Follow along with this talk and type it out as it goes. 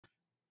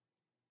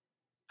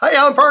Hi,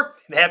 Allen Park,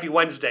 and happy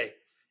Wednesday.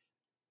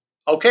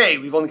 Okay,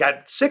 we've only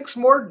got 6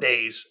 more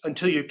days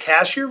until you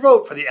cast your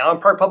vote for the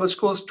Allen Park Public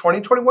Schools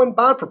 2021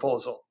 bond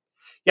proposal.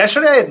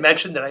 Yesterday, I had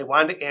mentioned that I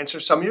wanted to answer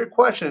some of your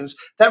questions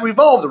that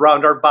revolved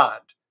around our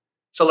bond.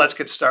 So let's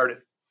get started.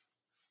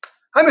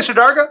 Hi, Mr.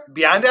 Darga.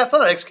 Beyond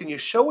athletics, can you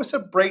show us a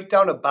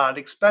breakdown of bond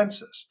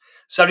expenses?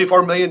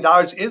 $74 million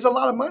is a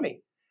lot of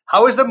money.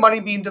 How is the money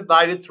being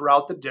divided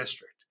throughout the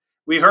district?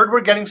 We heard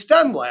we're getting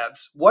STEM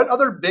labs. What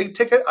other big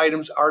ticket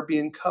items are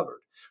being covered?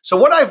 So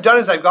what I've done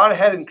is I've gone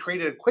ahead and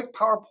created a quick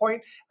PowerPoint.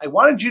 I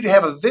wanted you to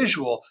have a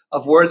visual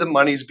of where the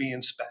money's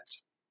being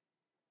spent.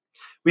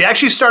 We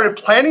actually started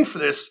planning for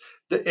this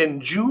in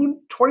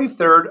June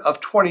 23rd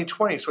of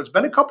 2020. So it's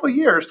been a couple of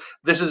years.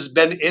 This has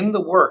been in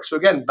the works. So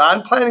again,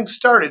 bond planning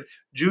started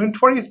June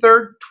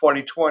 23rd,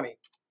 2020.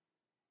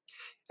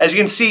 As you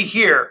can see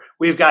here,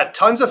 we've got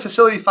tons of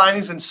facility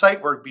findings and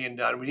site work being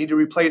done. We need to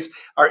replace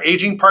our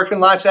aging parking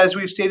lots, as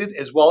we've stated,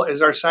 as well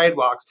as our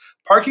sidewalks.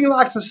 Parking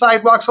lots and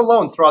sidewalks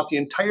alone throughout the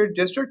entire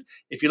district,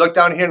 if you look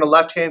down here on the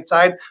left-hand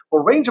side,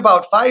 will range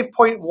about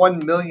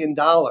 $5.1 million.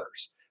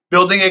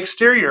 Building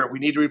exterior, we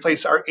need to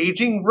replace our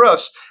aging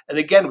roofs. And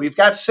again, we've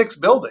got 6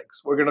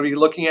 buildings. We're going to be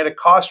looking at a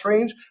cost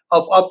range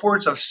of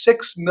upwards of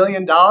 $6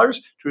 million to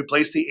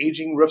replace the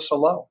aging roofs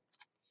alone.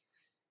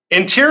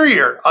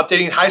 Interior,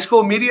 updating high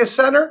school media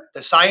center,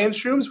 the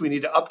science rooms, we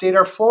need to update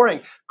our flooring.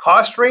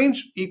 Cost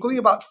range equally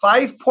about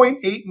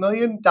 $5.8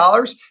 million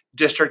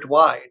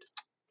district-wide.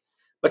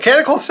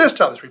 Mechanical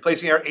systems,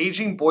 replacing our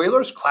aging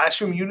boilers,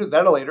 classroom unit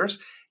ventilators,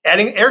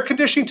 adding air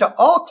conditioning to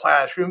all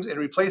classrooms and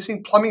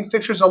replacing plumbing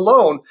fixtures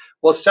alone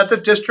will set the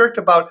district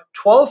about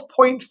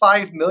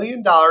 $12.5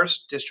 million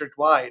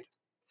district-wide.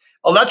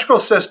 Electrical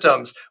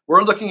systems,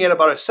 we're looking at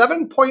about a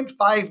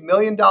 $7.5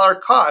 million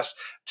cost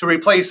to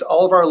replace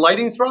all of our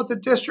lighting throughout the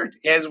district,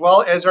 as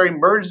well as our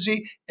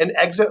emergency and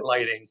exit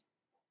lighting.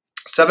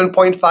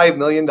 $7.5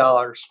 million.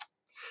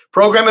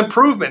 Program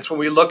improvements, when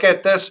we look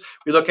at this,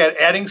 we look at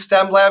adding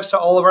STEM labs to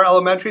all of our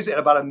elementaries at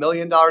about $1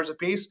 million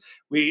apiece.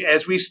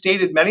 As we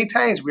stated many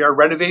times, we are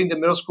renovating the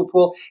middle school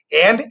pool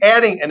and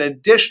adding an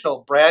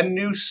additional brand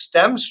new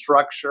STEM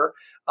structure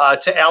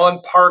to Allen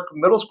Park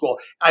Middle School.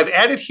 I've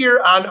added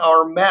here on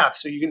our map,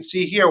 so you can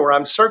see here where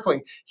I'm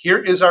circling. Here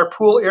is our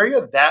pool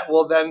area. That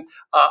will then,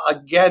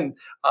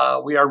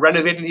 we are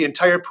renovating the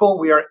entire pool.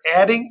 We are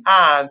adding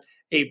on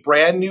a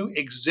brand new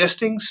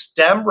existing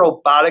STEM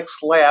robotics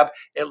lab.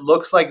 It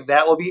looks like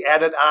that will be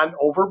added on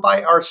over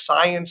by our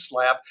science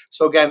lab.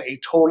 So again, a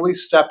totally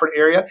separate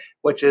area,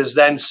 which is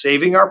then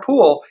saving our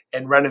pool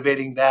and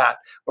renovating that.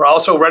 We're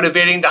also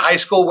renovating the high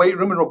school weight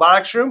room and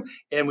robotics room,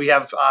 and we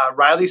have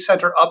Riley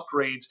Center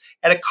upgrades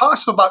at a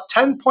cost of about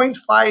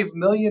 $10.5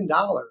 million.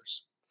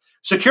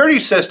 Security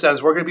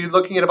systems, we're going to be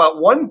looking at about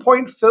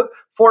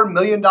 $1.4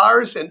 million in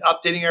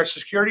updating our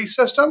security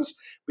systems.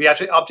 We have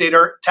to update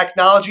our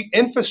technology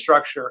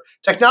infrastructure.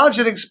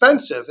 Technology is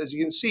expensive. As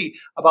you can see,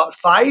 about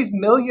 $5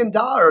 million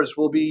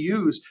will be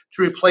used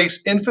to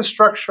replace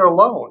infrastructure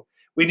alone.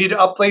 We need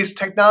to replace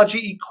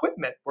technology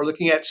equipment. We're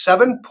looking at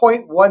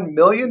 $7.1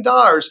 million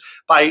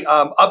by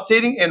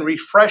updating and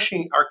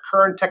refreshing our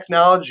current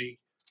technology.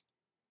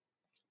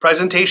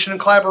 Presentation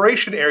and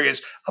collaboration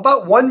areas,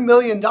 about $1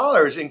 million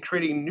in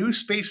creating new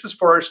spaces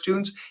for our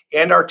students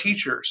and our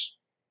teachers.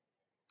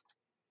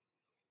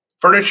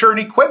 Furniture and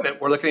equipment,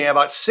 we're looking at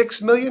about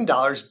 $6 million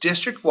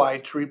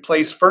district-wide to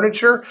replace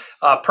furniture,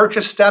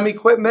 purchase STEM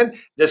equipment.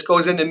 This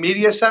goes into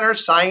media center,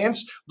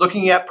 science,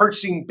 looking at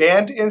purchasing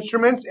band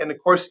instruments, and of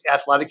course,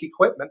 athletic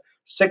equipment,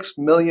 $6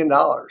 million.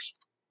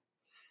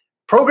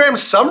 Program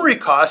summary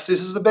costs,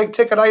 this is the big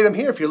ticket item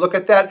here. If you look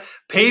at that,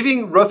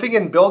 paving, roofing,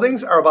 and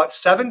buildings are about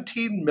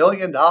 $17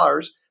 million.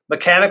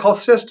 Mechanical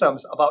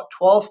systems, about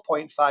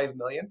 $12.5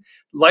 million.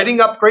 Lighting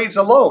upgrades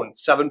alone,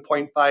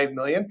 $7.5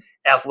 million.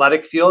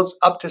 Athletic fields,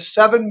 up to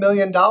 $7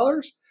 million.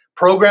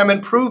 Program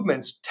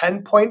improvements,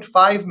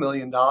 $10.5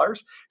 million.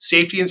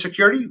 Safety and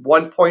security,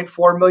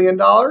 $1.4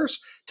 million.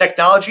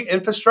 Technology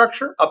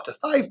infrastructure, up to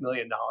 $5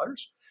 million.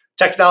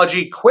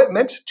 Technology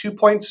equipment,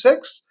 $2.6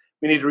 million.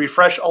 We need to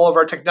refresh all of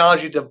our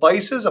technology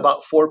devices,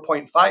 about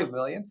 $4.5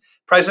 million.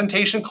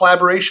 Presentation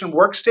collaboration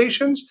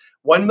workstations,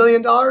 $1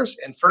 million.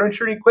 And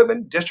furniture and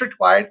equipment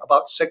district-wide,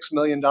 about $6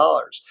 million.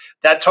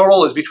 That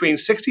total is between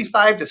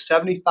 $65 to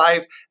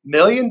 $75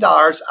 million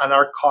on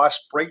our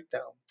cost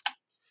breakdown.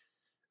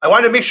 I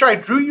wanted to make sure I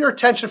drew your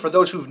attention for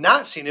those who've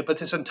not seen it, but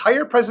this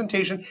entire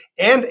presentation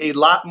and a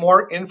lot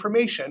more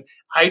information,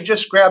 I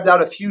just grabbed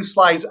out a few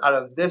slides out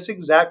of this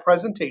exact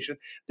presentation.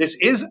 This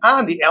is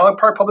on the Allen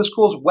Park Public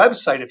Schools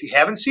website. If you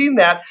haven't seen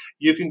that,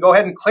 you can go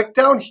ahead and click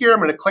down here. I'm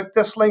going to click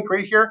this link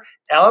right here,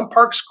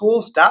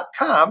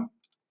 allenparkschools.com.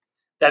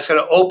 That's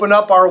going to open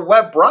up our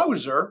web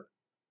browser.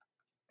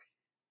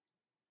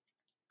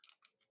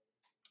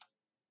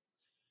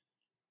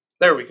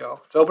 There we go.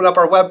 So open up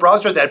our web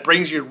browser. That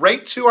brings you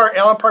right to our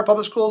Allen Park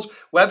Public Schools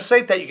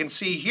website that you can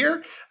see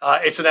here.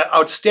 It's an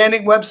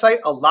outstanding website,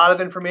 a lot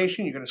of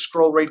information. You're going to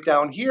scroll right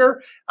down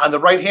here. On the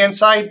right-hand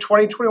side,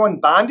 2021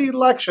 bond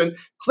election.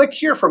 Click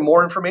here for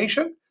more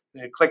information.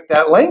 You click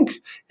that link.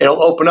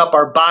 It'll open up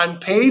our bond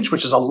page,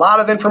 which is a lot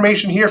of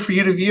information here for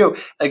you to view.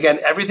 Again,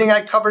 everything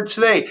I covered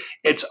today,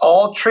 it's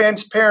all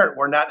transparent.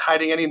 We're not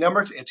hiding any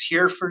numbers. It's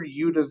here for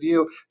you to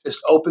view.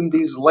 Just open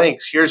these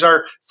links. Here's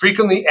our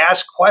frequently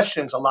asked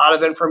questions, a lot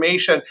of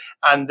information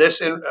on this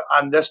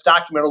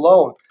document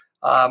alone.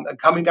 And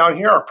coming down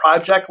here, our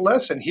project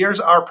list, and here's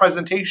our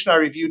presentation I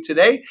reviewed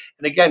today.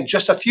 And again,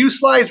 just a few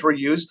slides were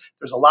used.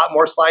 There's a lot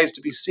more slides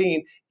to be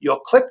seen. You'll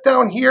click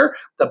down here,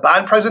 the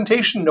bond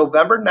presentation,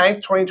 November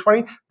 9th,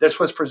 2020. This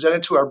was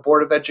presented to our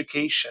Board of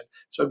Education.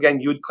 So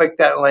again, you would click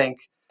that link.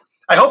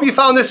 I hope you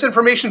found this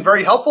information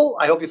very helpful.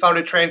 I hope you found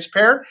it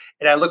transparent,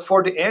 and I look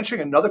forward to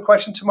answering another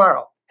question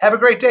tomorrow. Have a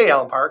great day,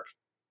 Allen Park.